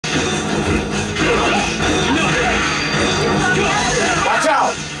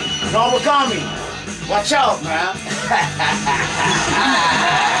Noragami, watch out, man.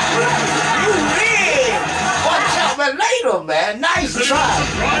 You win. Watch out, man. Later, man. Nice try.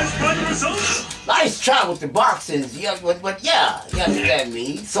 Nice try with the boxes. Yeah, but yeah, you understand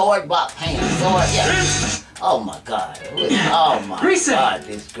me. Sword, box, hand, sword, yeah. Oh my God. Oh my God,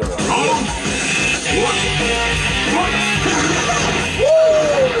 this girl. Woo!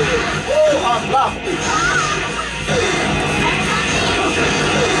 Unblockable.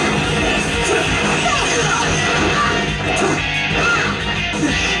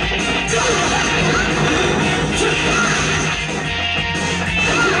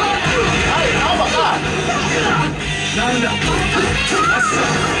 Oh my God!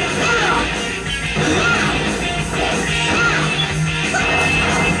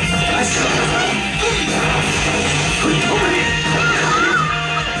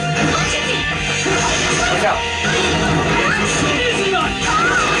 Watch out!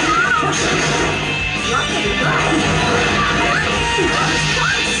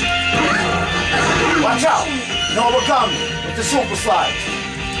 Watch out! Noragami with the super slides.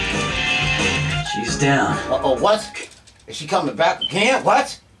 She's down. Uh-oh, what? Is she coming back again?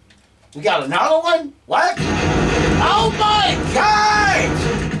 What? We got another one? What? Oh my God!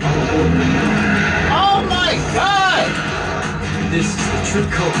 Oh my God! This is the true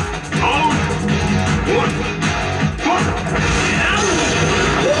code.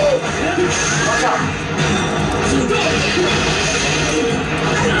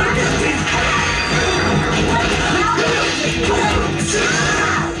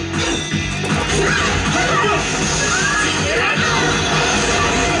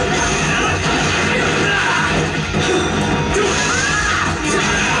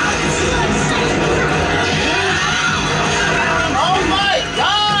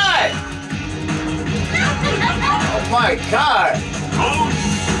 Watch out!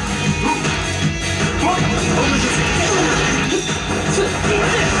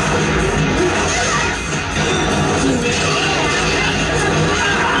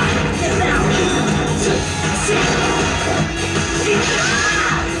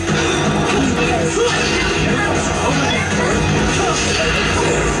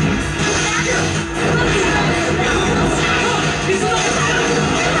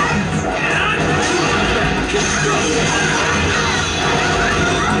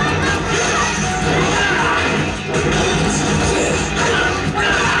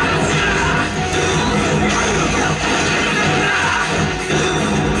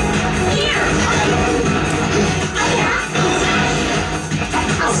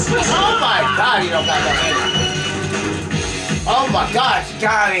 Oh my God! You don't got that. Oh my God, she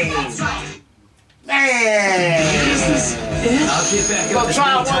got him. Man. I'll get back Go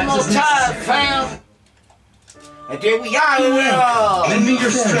try it one more time, fam. And there we are. Lend me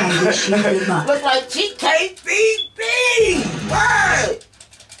your strength. Look like she can't beat me. What?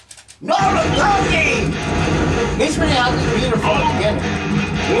 No, Noragami. He's been out this beautiful beginning.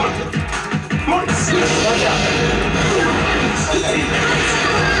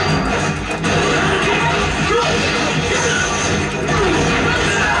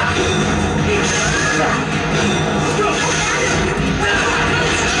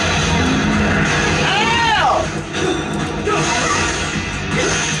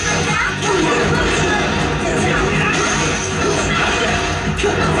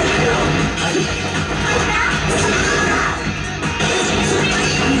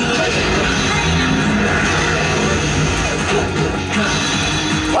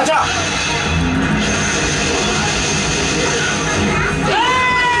 Watch out.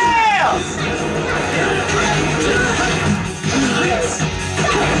 Okay.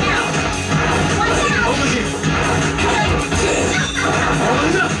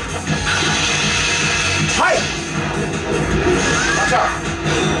 Watch out!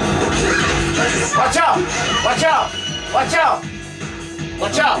 Watch out! Watch out! Watch out!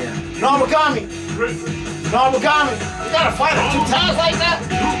 Watch out! Noragami! Noragami! You gotta fight her 2 times like that?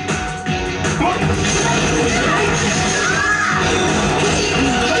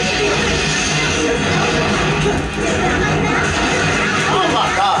 Oh my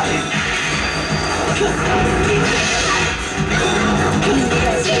God!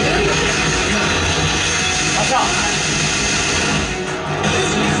 Watch out!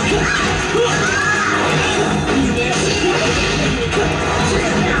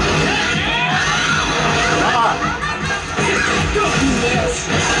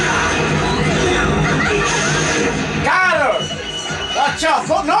 Got her! Watch out!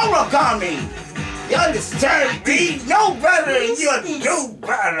 Go Noragami! You understand me? No better than you do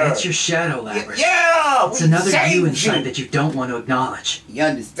better. That's your shadow, Labyrinth. Yeah, it's another you inside you. that you don't want to acknowledge. You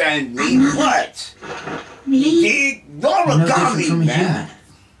understand me? What? Me? You're no different from a human.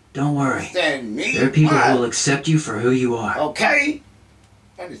 Don't worry. Understand me? There are people What? who will accept you for who you are. Okay?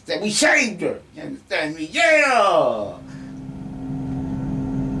 You understand? We saved her. You understand me? Yeah.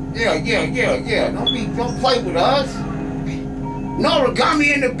 Yeah. Don't play with us. No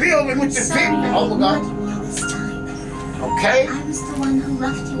origami in the building with the big. Oh my God. Okay. I was the one who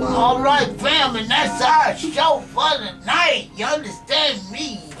left you All right, fam, and that's our show for the night. You understand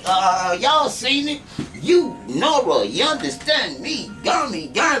me? Y'all seen it? You, Nora, you understand me? Gummy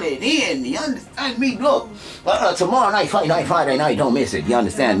got it in. You understand me? Look, tomorrow night, Friday night, don't miss it. You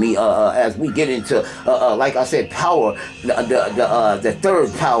understand me? As we get into, like I said, power, the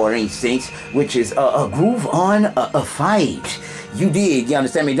third power instincts, which is a groove on a fight. You dig, you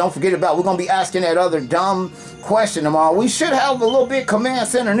understand me? Don't forget about, we're going to be asking that other dumb question tomorrow. We should have a little bit command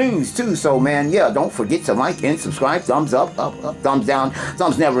center news too. So man, yeah, don't forget to like and subscribe. Thumbs up, thumbs down,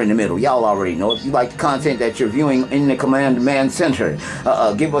 thumbs never in the middle. Y'all already know. If you like the content that you're viewing in the command center,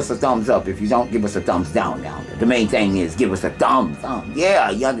 give us a thumbs up. If you don't, give us a thumbs down. The main thing is give us a thumb. Yeah,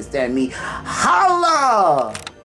 you understand me? Holla!